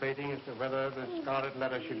was debating as to whether the Scarlet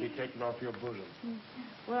Letter should be taken off your bosom.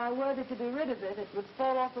 Were I worthy to be rid of it, it would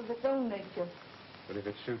fall off of its own nature. But if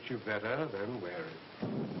it suits you better, then wear it.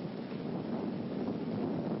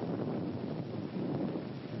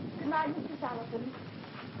 Good night, Mrs. Allison.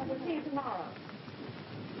 I will see you tomorrow.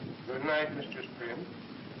 Good night, Mistress Prim.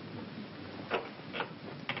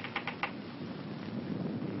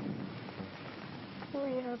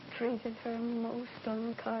 We have treated her most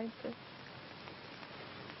unkindly.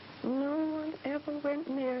 No one ever went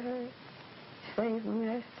near her save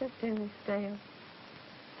Master Dimmesdale.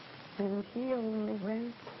 And he only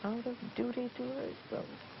went out of duty to her son.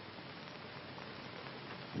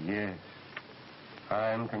 Yes,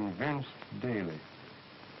 I'm convinced daily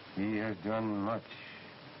he has done much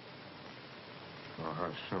for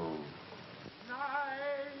her soul. 9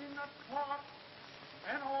 o'clock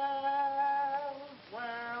and all's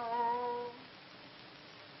well.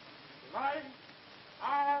 Light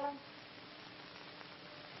out.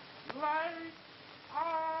 Light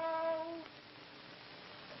out.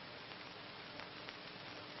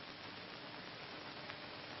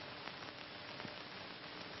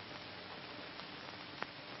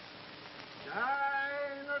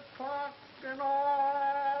 Nine o'clock and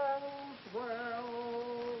all's well.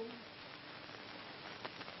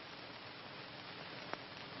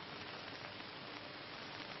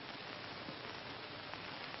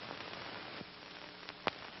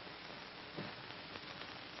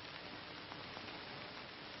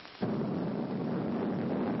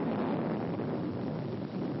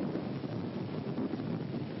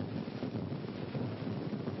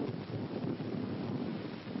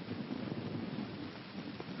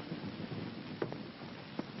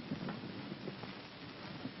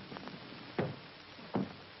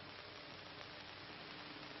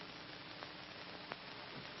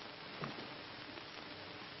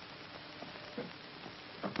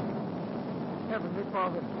 Heavenly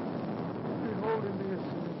Father, behold in me a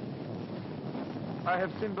sinner. I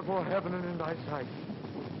have sinned before heaven and in thy sight.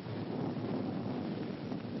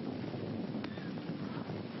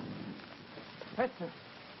 Hester!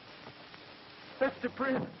 Hester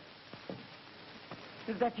Prim!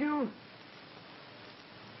 Is that you?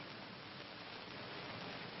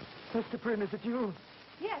 Hester Prim, is it you?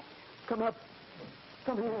 Yes. Come up.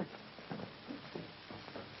 Come here.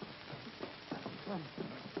 Come.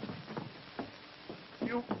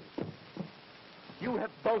 You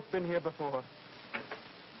have both been here before.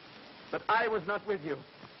 But I was not with you.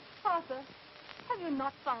 Arthur, have you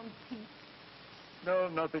not found peace? No,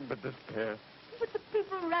 nothing but despair. But the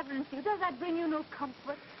people reverence you. Does that bring you no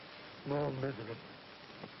comfort? More misery.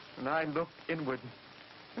 And I look inward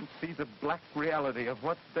and see the black reality of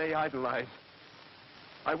what they idolize.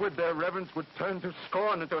 I would their reverence would turn to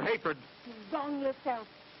scorn and to hatred. You've wronged yourself.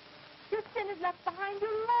 Your sin is left behind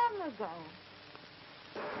you long ago.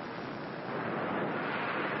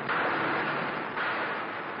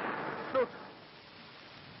 Look.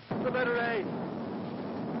 The letter A.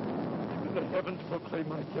 Even the heavens proclaim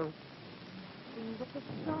my guilt. Look at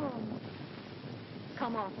Storm.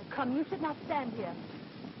 Come, Arthur, come. You should not stand here.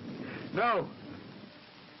 No.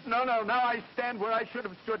 No. Now I stand where I should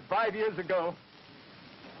have stood 5 years ago.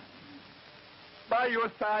 By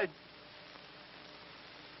your side.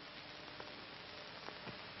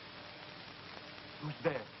 Who's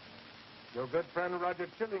there? Your good friend Roger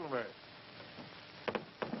Chillingworth.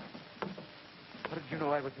 How did you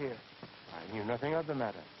know I was here? I knew nothing of the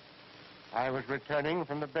matter. I was returning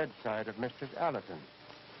from the bedside of Mistress Allerton.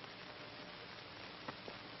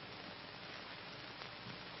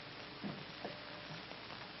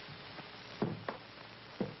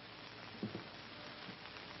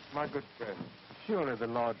 My good friend, surely the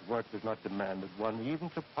Lord's work does not demand that one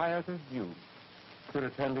even so pious as you should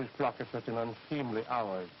attend his flock at such an unseemly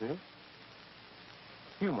hour as this.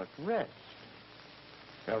 You must rest,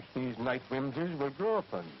 else these night whimsies will grow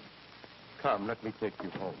upon you. Come, let me take you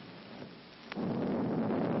home.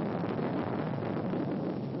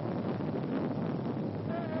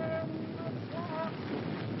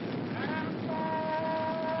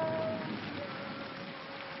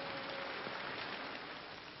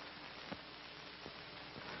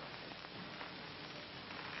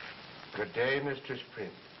 Good day, Mistress Prynne.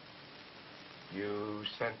 You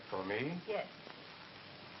sent for me? Yes.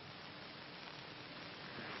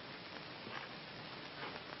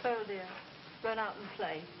 Pearl, dear, run out and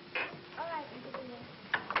play. All right, Mr. Dear.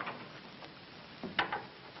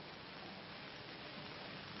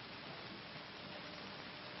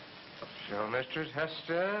 So Mistress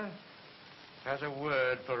Hester has a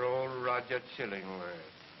word for old Roger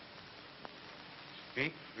Chillingworth.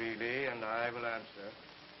 Speak freely, and I will answer.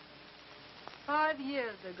 5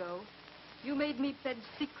 years ago, you made me pledge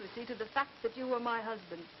secrecy to the fact that you were my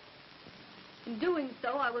husband. In doing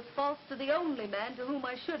so, I was false to the only man to whom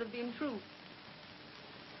I should have been true.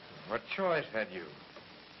 What choice had you?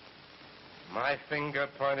 My finger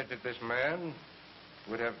pointed at this man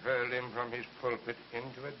would have hurled him from his pulpit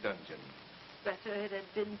into a dungeon. Better it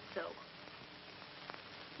had been so.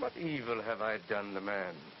 What evil have I done the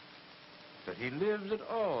man? That he lives at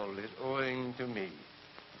all is owing to me.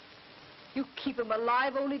 You keep him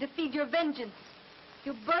alive only to feed your vengeance.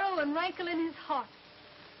 You burrow and rankle in his heart.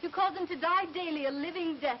 You cause him to die daily a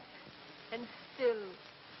living death. And still,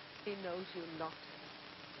 he knows you not.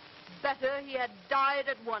 Better he had died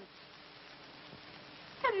at once.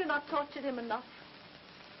 Have you not tortured him enough?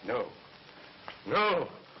 No. No.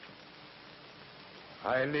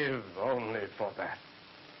 I live only for that.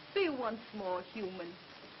 Be once more human.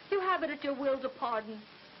 You have it at your will to pardon.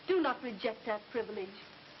 Do not reject that privilege.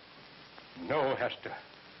 No, Hester.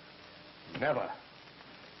 Never.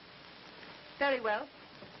 Very well.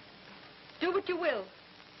 Do what you will.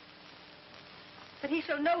 But he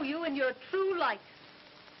shall know you in your true light.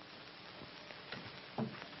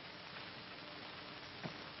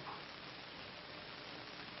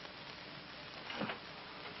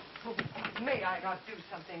 Oh, may I not do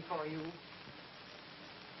something for you?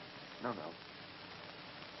 No.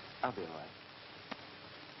 I'll be all right.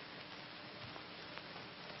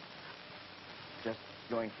 Just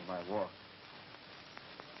going for my walk.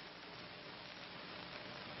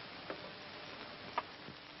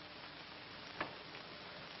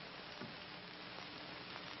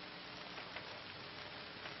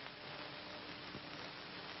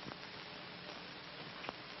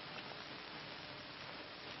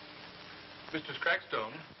 Mistress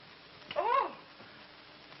Crackstone, Oh!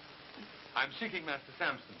 I'm seeking Master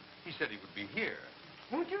Sampson. He said he would be here.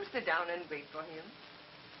 Won't you sit down and wait for him?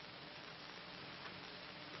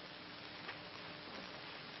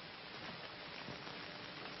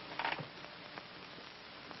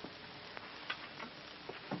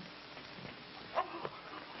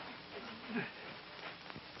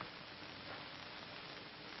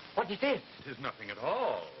 What is this? It is nothing at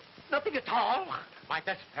all. Nothing at all. My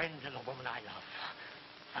best friend and the woman I love.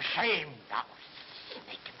 For shame, thou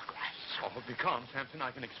snake in the grass. Oh, be calm, Sampson.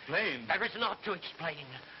 I can explain. There is naught to explain.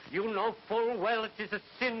 You know full well it is a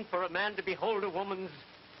sin for a man to behold a woman's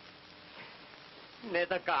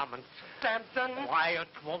nether garment. Sampson? Quiet,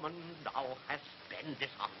 woman. Thou hast been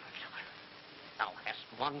dishonored. Thou hast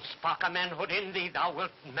one spark of manhood in thee. Thou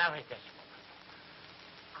wilt marry this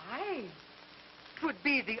woman. Aye. 'Twould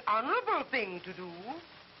be the honorable thing to do.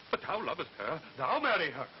 But thou lovest her. Thou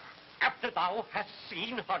marry her. After thou hast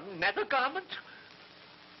seen her nether garment?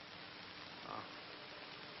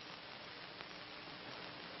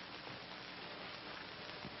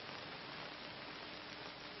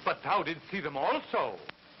 But thou didst see them also.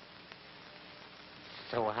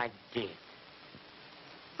 So I did.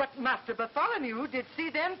 But Master Bartholomew did see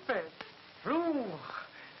them first. True.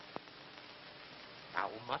 Thou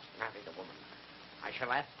must marry the woman. I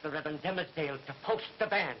shall ask the Reverend Demersdale to post the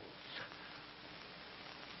banns.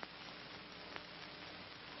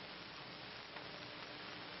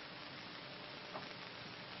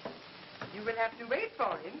 You will have to wait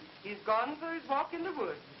for him. He's gone for his walk in the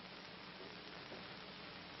woods.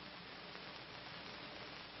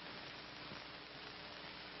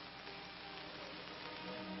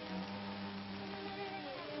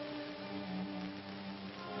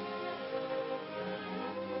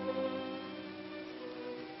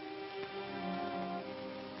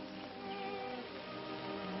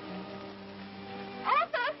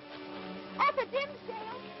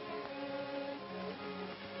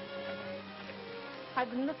 I've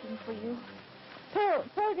been looking for you.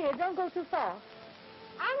 Pearl, dear, don't go too far.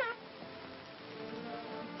 Anna.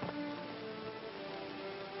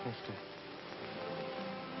 Hester.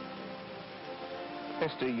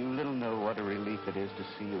 Hester, you little know what a relief it is to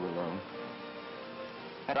see you alone.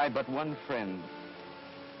 Had I but one friend,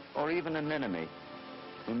 or even an enemy,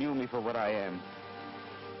 who knew me for what I am,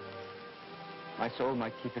 my soul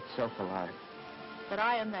might keep itself alive. But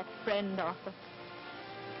I am that friend, Arthur.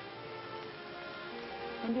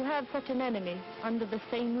 And you have such an enemy under the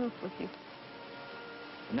same roof with you.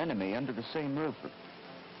 An enemy under the same roof?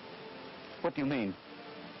 What do you mean?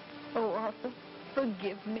 Oh, Arthur,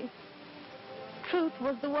 forgive me. Truth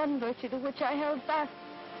was the one virtue to which I held fast,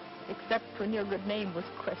 except when your good name was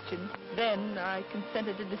questioned. Then I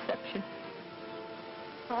consented to deception.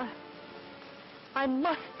 I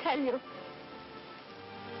must tell you.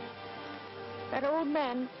 That old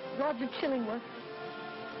man, Roger Chillingworth,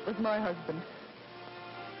 was my husband.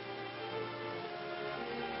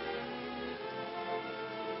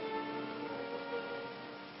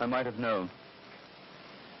 I might have known.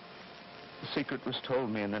 The secret was told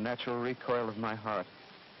me in the natural recoil of my heart.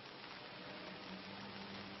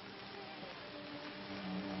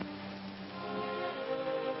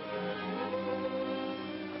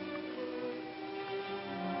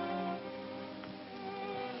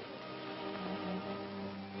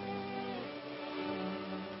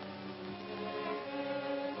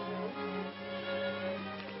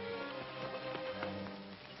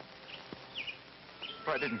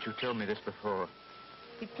 Why didn't you tell me this before?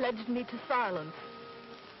 He pledged me to silence.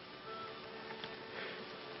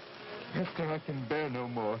 Hester, I can bear no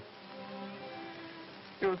more.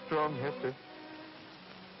 You're strong, Hester.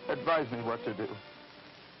 Advise me what to do.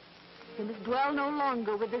 You must dwell no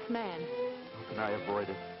longer with this man. How can I avoid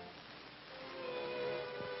it?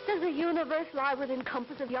 Does the universe lie within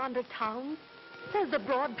compass of yonder town? There's the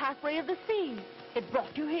broad pathway of the sea. It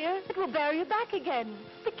brought you here. It will bear you back again.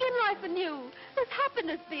 Begin life anew. There's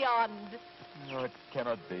happiness beyond. No, it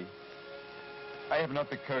cannot be. I have not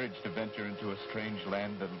the courage to venture into a strange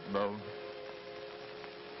land alone.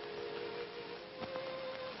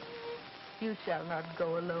 You shall not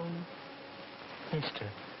go alone. Hester.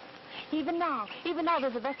 Even now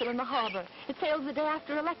there's a vessel in the harbor. It sails the day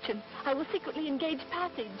after election. I will secretly engage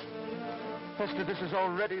passage. Hester, this is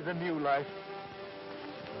already the new life.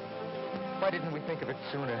 Why didn't we think of it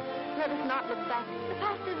sooner? Let us not look back. The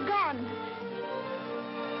past is gone.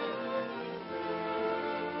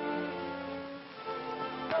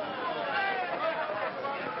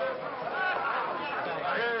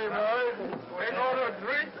 Hey, boys, we're going to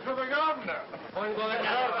drink to the governor.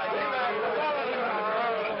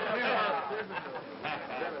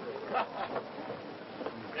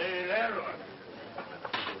 Hey, there,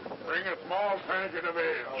 bring a small tankard of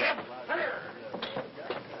ale. Yes, sir.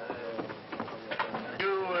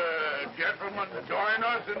 You, gentlemen, join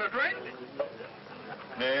us in a drink?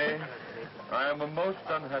 Nay, I am a most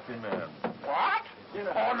unhappy man. What?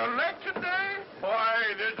 On election day?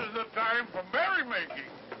 Why, this is the time for merrymaking.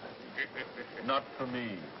 Not for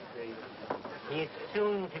me. He's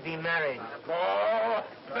soon to be married. Oh,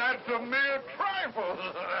 that's a mere trifle.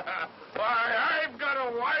 Why, I've got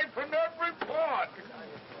a wife in every port.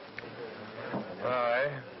 Aye,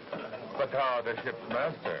 but thou the ship's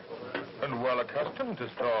master, and well accustomed to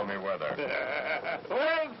stormy weather.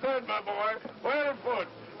 Well said, my boy. Well put.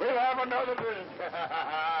 We'll have another drink.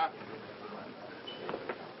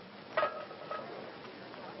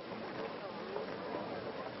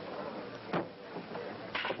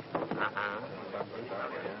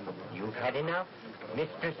 You've had enough.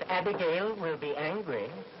 Mistress Abigail will be angry.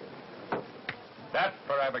 That's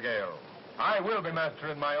for Abigail. I will be master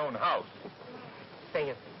in my own house.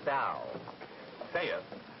 Sayest thou. Saith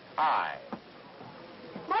I.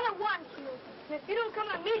 Mother wants you. If you don't come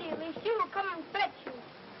immediately, she will come and fetch you.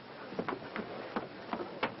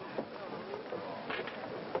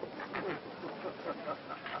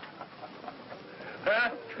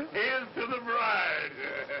 Here's to the bride.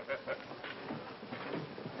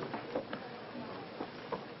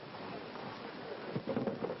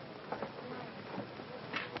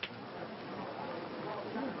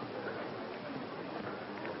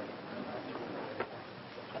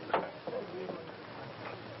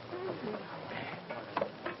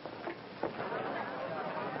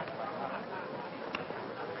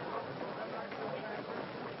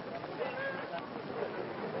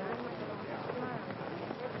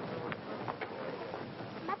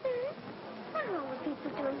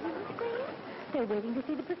 They're waiting to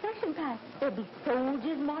see the procession pass. There'll be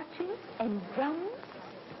soldiers marching and drums.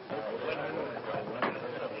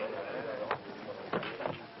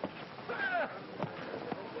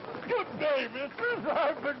 Good day, mistress.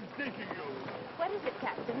 I've been seeking you. What is it,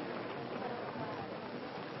 Captain?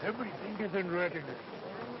 Everything is in readiness.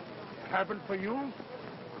 Cabin for you,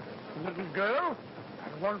 little girl,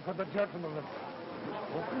 and one for the gentleman.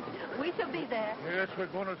 We shall be there. Yes, we're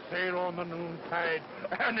going to sail on the noontide,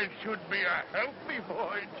 and it should be a healthy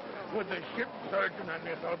voyage with the ship surgeon and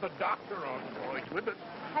this other doctor on voyage with us.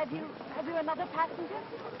 Have you another passenger?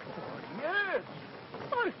 Yes,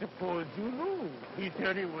 I suppose you knew. He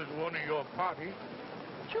said he was one of your party.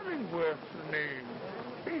 Chillingworth's the name.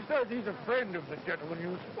 He says he's a friend of the gentleman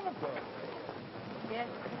you spoke of. Yes,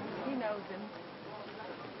 he knows him.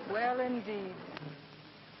 Well, indeed.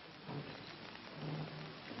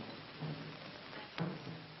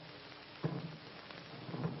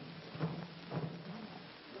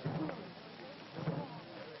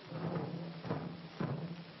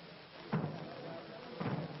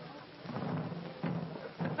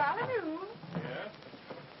 Bartholomew, Yes?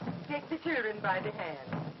 take the children by the hand.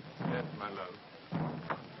 Yes, my love.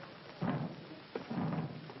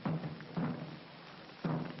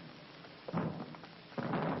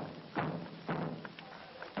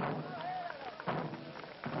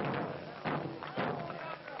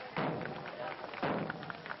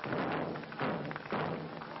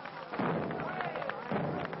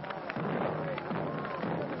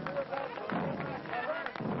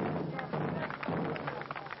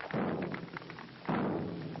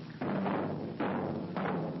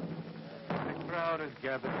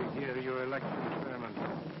 Gathered to hear your election sermon.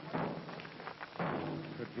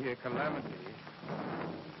 Could be a calamity.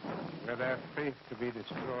 Were their faith to be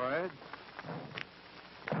destroyed?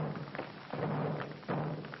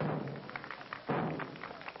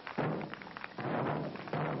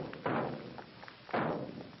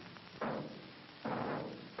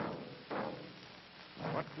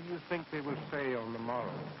 What do you think they will say on the morrow?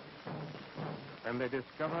 When they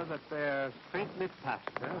discover that their saintly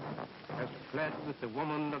pastor has fled with the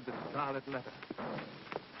woman of the Scarlet Letter.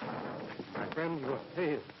 My friend, you are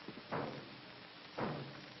pale.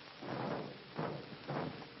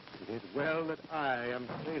 It is well that I am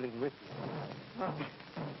sailing with you.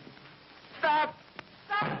 Stop!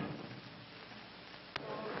 Stop!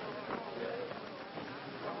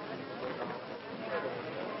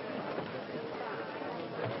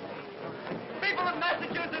 People of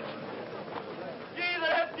Massachusetts, ye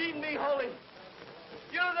that have deemed me holy,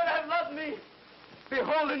 you that have loved me,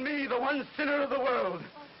 behold in me the one sinner of the world.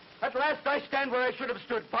 At last I stand where I should have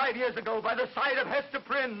stood 5 years ago by the side of Hester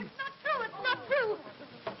Prynne. It's not true.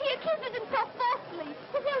 He accuses himself falsely.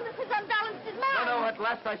 His illness has unbalanced his mind. No, at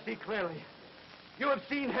last I see clearly. You have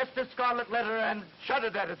seen Hester's Scarlet Letter and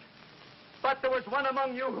shuddered at it. But there was one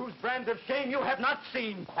among you whose brand of shame you have not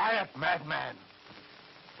seen. Quiet, madman.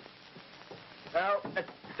 Well, at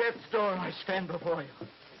death's door I stand before you.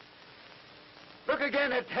 Look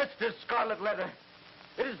again at Hester's Scarlet Letter.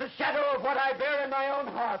 It is the shadow of what I bear in my own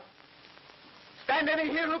heart. Stand any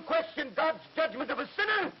here who question God's judgment of a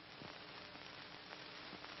sinner?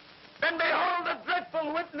 Then behold the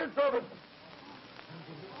dreadful witness of it.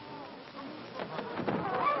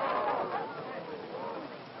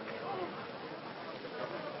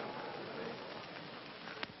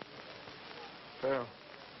 Pearl.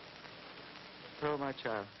 Pearl, my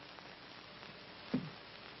child.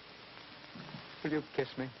 Will you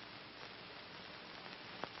kiss me?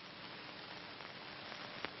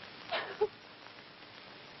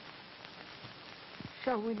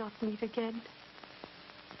 Shall we not meet again?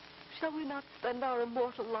 Shall we not spend our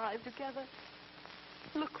immortal lives together?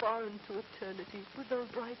 Look far into eternity with those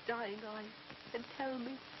bright dying eyes and tell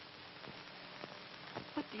me,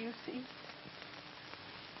 what do you see?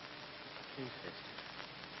 Peace, Hester.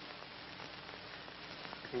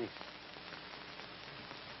 Peace.